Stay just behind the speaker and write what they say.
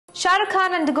Shahrukh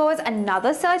Khan undergoes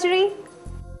another surgery?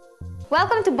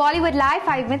 Welcome to Bollywood Live.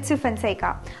 I'm Mitsu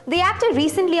Fonseca. The actor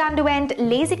recently underwent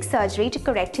Lasik surgery to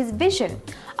correct his vision.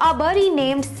 Our birdie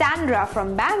named Sandra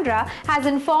from Bandra has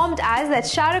informed us that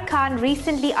Shahrukh Khan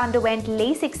recently underwent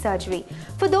Lasik surgery.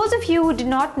 For those of you who do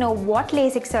not know what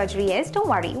Lasik surgery is, don't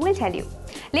worry, we'll tell you.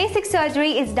 Lasik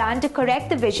surgery is done to correct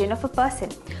the vision of a person.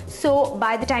 So,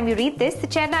 by the time you read this, the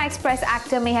Chennai Express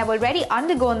actor may have already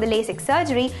undergone the Lasik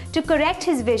surgery to correct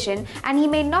his vision and he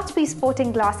may not be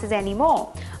sporting glasses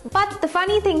anymore. But the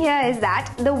funny thing here is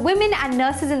that the women and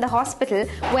nurses in the hospital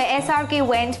where SRK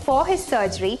went for his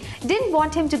surgery didn't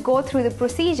want him to go through the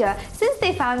procedure since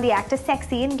they found the actor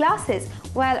sexy in glasses.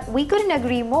 Well, we couldn't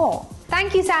agree more.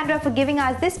 Thank you, Sandra, for giving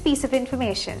us this piece of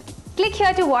information. Click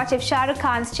here to watch if Shahrukh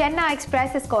Khan's Chennai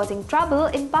Express is causing trouble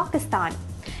in Pakistan.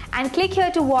 And click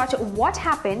here to watch what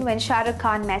happened when Shahrukh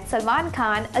Khan met Salman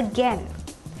Khan again.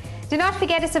 Do not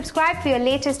forget to subscribe for your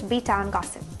latest B-Town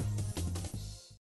gossip.